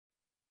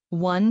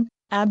1.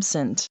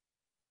 Absent,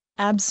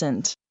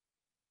 absent.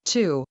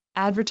 2.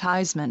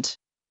 Advertisement,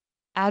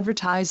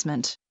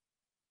 advertisement.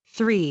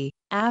 3.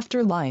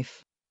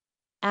 Afterlife,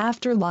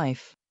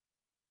 afterlife.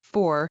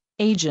 4.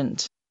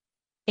 Agent,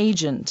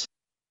 agent.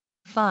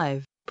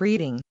 5.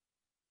 Breeding,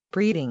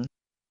 breeding.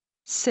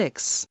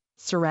 6.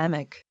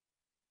 Ceramic,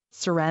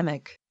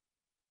 ceramic.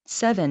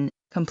 7.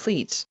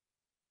 Complete,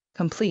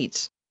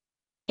 complete.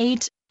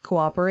 8.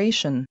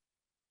 Cooperation,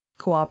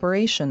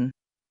 cooperation.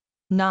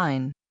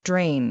 9.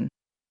 Drain,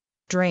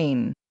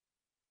 drain.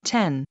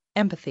 10.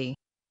 Empathy,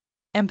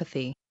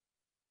 empathy.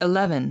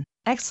 11.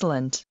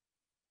 Excellent,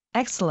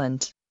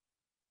 excellent.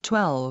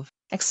 12.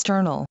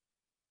 External,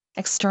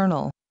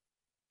 external.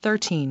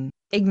 13.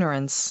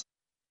 Ignorance,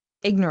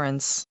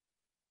 ignorance.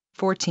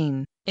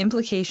 14.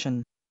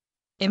 Implication,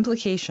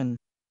 implication.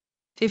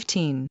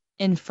 15.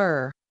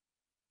 Infer,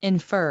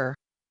 infer.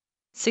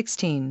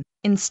 16.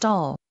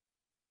 Install,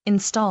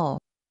 install.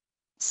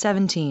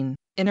 17.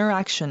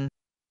 Interaction,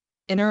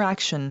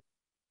 interaction.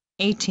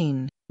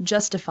 18.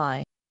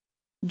 Justify,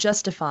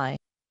 justify.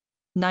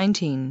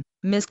 19.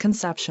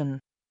 Misconception,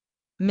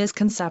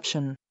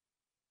 misconception.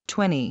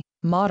 20.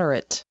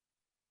 Moderate,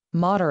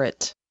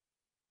 moderate.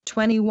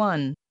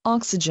 21.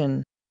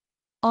 Oxygen,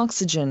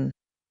 oxygen.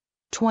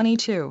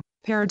 22.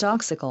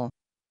 Paradoxical,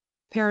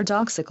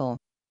 paradoxical.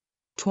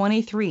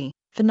 23.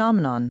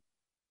 Phenomenon,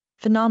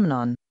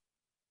 phenomenon.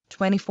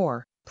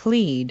 24.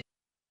 Plead,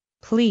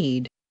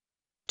 plead.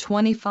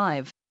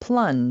 25.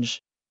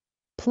 Plunge,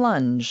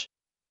 plunge.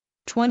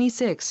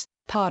 26.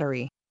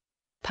 Pottery,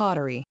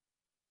 pottery.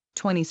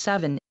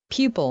 27.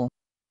 Pupil,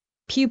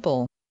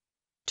 pupil.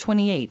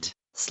 28.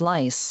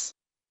 Slice,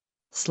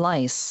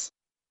 slice.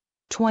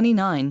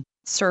 29.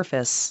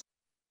 Surface,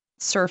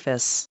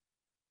 surface.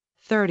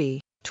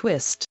 30.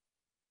 Twist,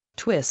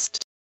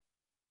 twist.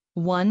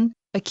 1.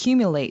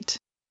 Accumulate,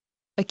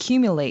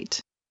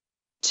 accumulate.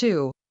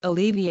 2.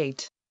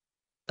 Alleviate,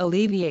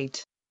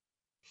 alleviate.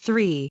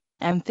 3.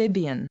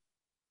 Amphibian,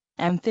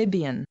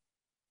 amphibian.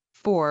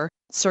 4.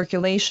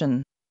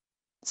 Circulation,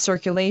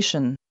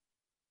 circulation.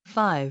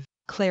 5.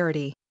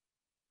 Clarity,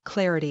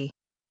 clarity.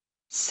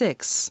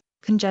 6.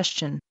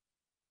 Congestion,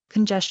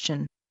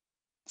 congestion.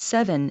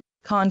 7.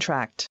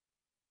 Contract,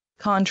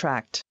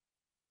 contract.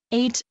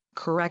 8.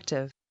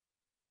 Corrective,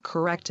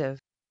 corrective.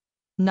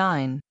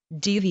 9.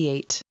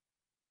 Deviate,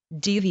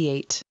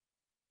 deviate.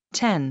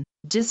 10.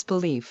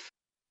 Disbelief,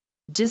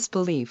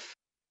 disbelief.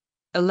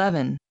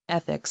 11.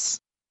 Ethics,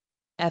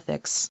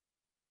 ethics.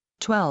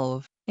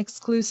 12.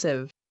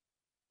 Exclusive,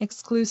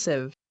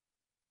 exclusive.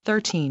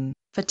 13.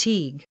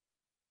 Fatigue,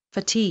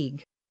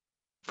 fatigue.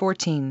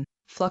 14.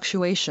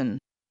 Fluctuation,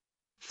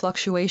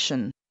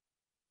 fluctuation.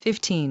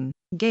 15.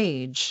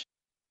 Gauge,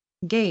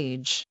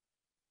 gauge.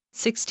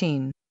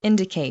 16.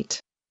 Indicate,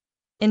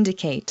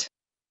 indicate.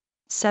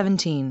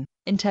 17.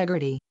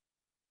 Integrity,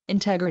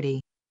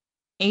 integrity.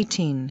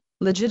 18.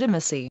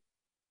 Legitimacy,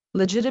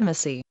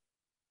 legitimacy.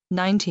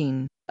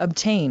 19.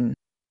 Obtain,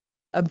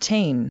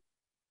 obtain.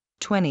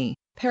 20.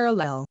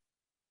 Parallel,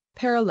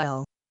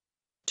 parallel.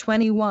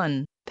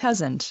 21.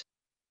 Peasant,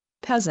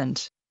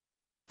 peasant.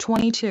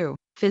 22.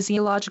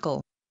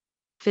 Physiological,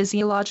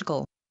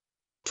 physiological.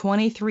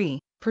 23.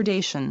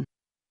 Predation,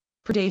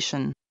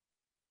 predation.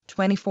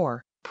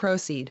 24.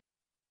 Proceed,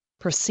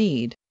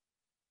 proceed.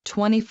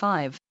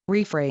 25.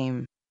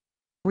 Reframe,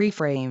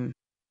 reframe.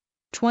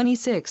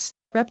 26.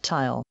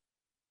 Reptile,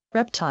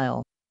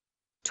 reptile.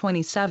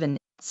 27.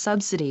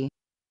 Subsidy,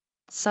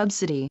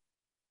 subsidy.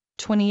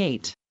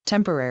 28.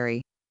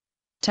 Temporary,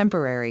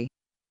 temporary.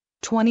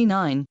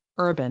 29.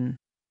 Urban,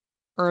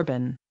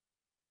 urban.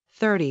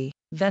 30.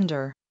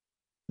 Vendor,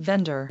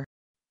 vendor.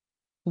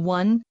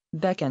 1.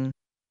 Beckon,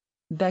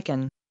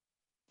 beckon.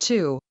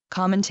 2.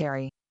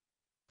 Commentary,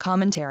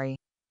 commentary.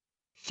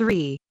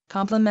 3.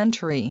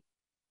 Complementary,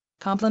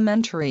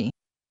 complementary.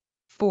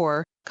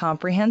 4.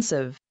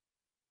 Comprehensive,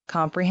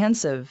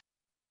 comprehensive.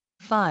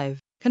 5.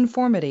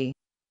 Conformity,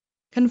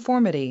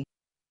 conformity.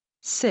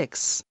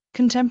 6.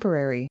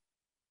 Contemporary,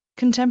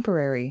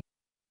 contemporary.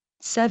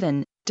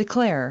 7.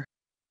 Declare,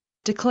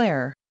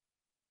 declare.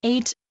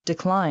 8.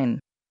 Decline,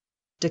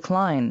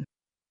 decline.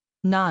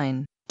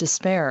 9.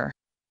 Despair,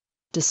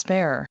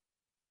 despair.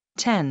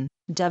 10.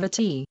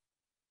 Devotee,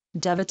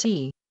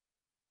 devotee.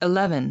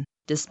 11.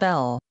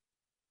 Dispel,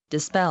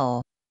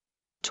 dispel.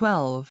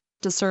 12.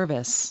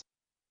 Disservice,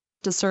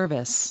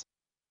 disservice.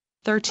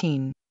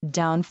 13.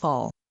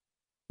 Downfall,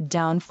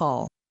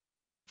 downfall.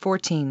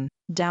 14.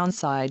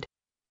 Downside,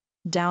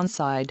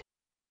 downside.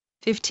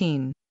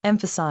 15.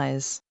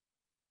 Emphasize,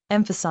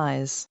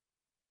 emphasize.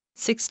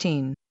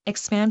 16.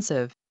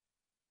 Expansive,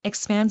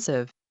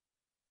 expansive.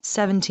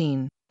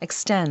 17.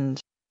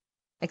 Extend,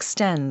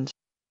 extend.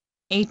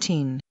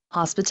 18.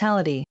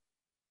 Hospitality,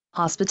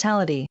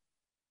 hospitality.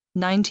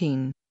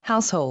 19.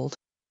 Household,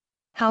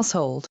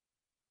 household.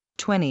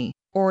 20.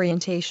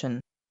 Orientation,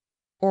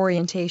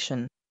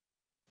 orientation.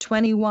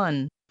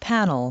 21.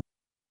 Panel,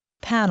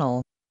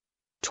 panel.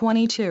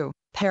 22.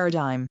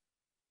 Paradigm,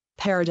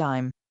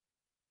 paradigm.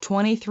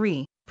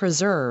 23.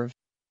 Preserve,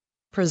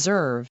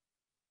 preserve.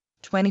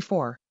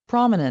 24.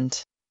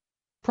 Prominent,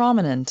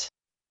 prominent.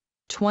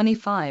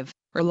 25.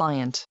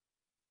 Reliant,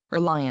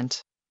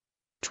 reliant.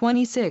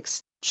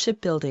 26.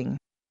 Shipbuilding,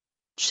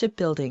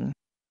 shipbuilding.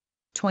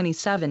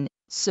 27.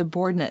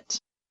 Subordinate,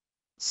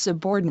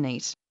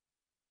 subordinate.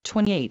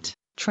 28.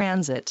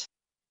 Transit,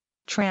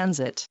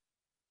 transit.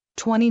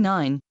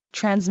 29.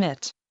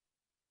 Transmit,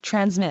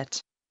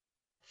 transmit.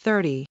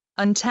 30.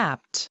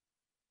 Untapped,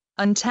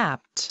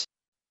 untapped.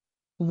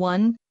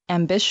 1.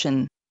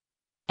 Ambition,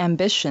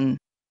 ambition.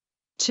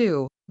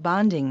 2.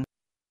 Bonding,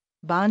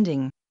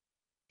 bonding.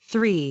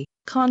 3.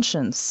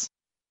 Conscience,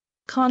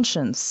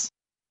 conscience.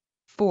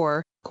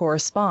 4.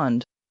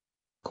 Correspond,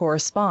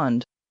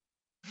 correspond.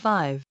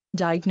 5.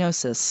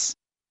 Diagnosis,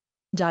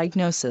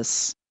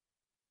 diagnosis.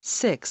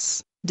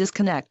 6.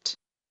 Disconnect,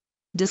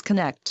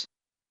 disconnect.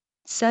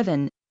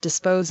 7.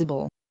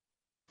 Disposable,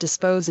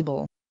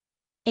 disposable.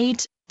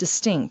 8.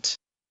 Distinct,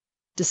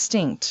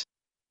 distinct.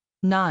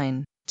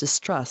 9.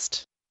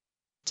 Distrust,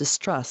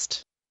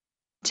 distrust.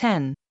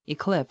 10.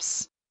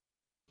 Eclipse,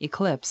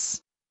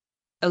 eclipse.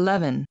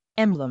 11.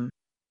 Emblem,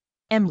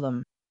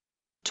 emblem.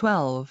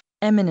 12.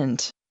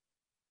 Eminent,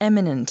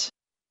 eminent.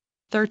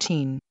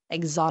 13.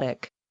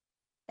 Exotic,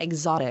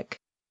 exotic.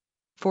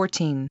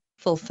 14.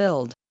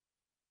 Fulfilled,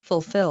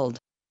 fulfilled.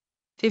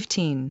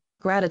 15.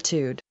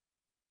 Gratitude,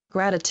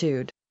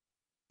 gratitude.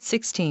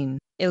 16.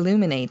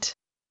 Illuminate,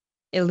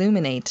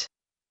 illuminate.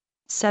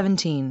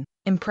 17.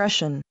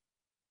 Impression,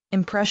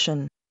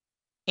 impression.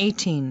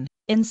 18.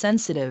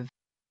 Insensitive,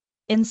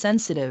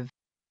 insensitive.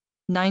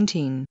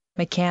 19.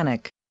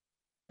 Mechanic,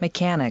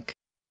 mechanic.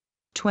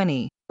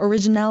 20.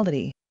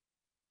 Originality,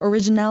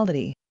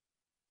 originality.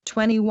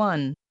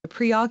 21.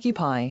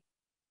 Preoccupy,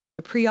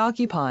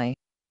 preoccupy.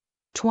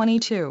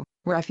 22.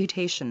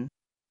 Refutation,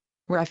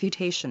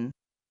 refutation.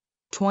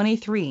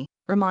 23.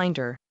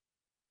 Reminder,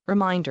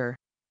 reminder.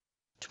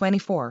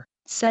 24.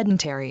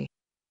 Sedentary,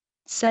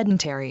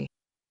 sedentary.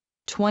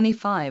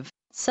 25.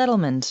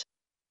 Settlement,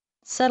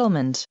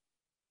 settlement.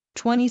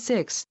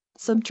 26.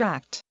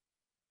 Subtract,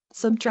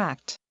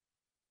 subtract.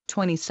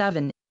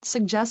 27.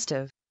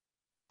 Suggestive,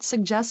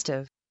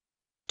 suggestive.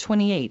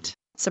 28.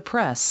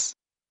 Suppress,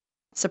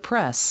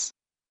 suppress.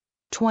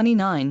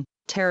 29.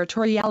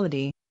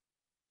 Territoriality,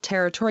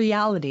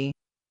 territoriality.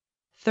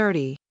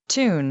 30.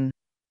 Tune,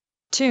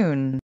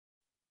 tune.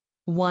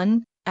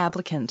 1.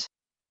 Applicant,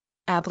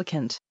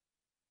 applicant.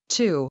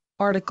 2.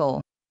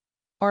 Article,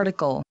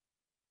 article.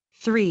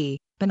 3.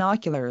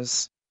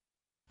 Binoculars,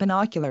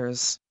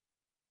 binoculars.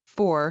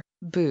 4.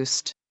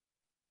 Boost,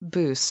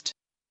 boost.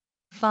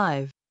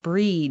 5.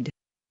 Breed,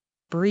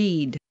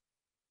 breed.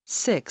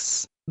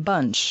 6.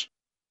 Bunch,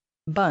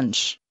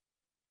 bunch.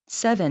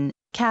 7.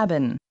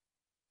 Cabin,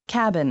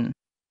 cabin.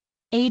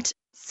 8.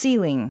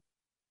 Ceiling,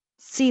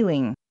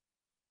 ceiling.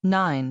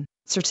 9.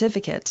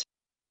 Certificate,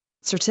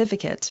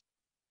 certificate.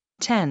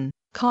 10.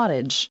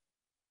 Cottage,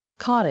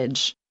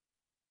 cottage.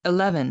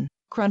 11.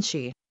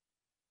 Crunchy,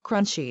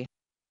 crunchy.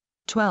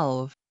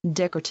 12.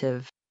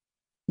 Decorative,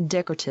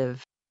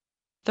 decorative.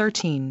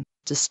 13.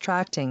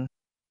 Distracting,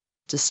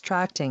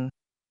 distracting.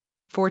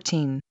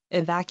 14.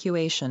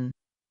 Evacuation,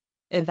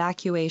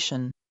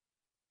 evacuation.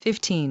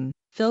 15.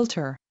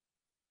 Filter,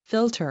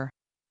 filter.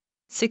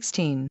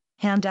 16.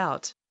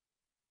 Handout,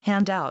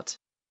 handout.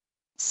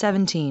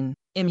 17.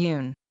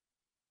 Immune,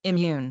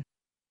 immune.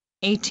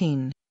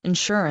 18.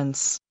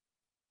 Insurance,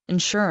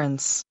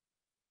 insurance.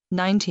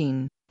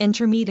 19.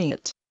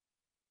 Intermediate,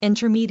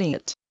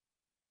 intermediate.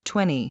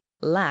 20.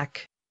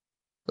 Lack,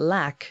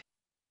 lack.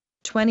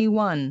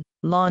 21.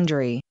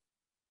 Laundry,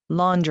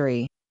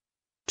 laundry.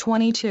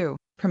 22.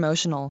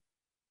 Promotional,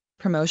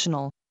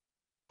 promotional.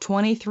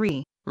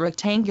 23.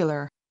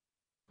 Rectangular,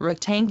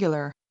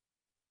 rectangular.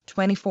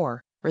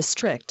 24.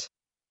 Restrict,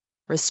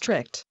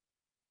 restrict.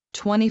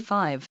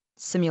 25.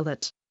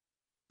 Simulate,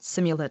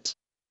 simulate.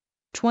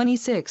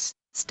 26.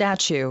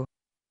 Statue,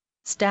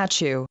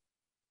 statue.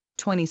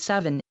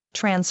 27.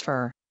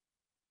 Transfer,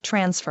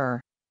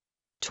 transfer.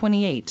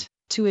 28.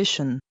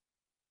 Tuition,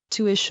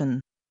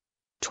 tuition.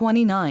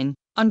 29.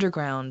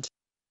 Underground,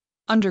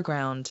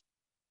 underground.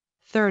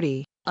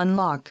 30.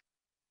 Unlock,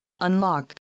 unlock.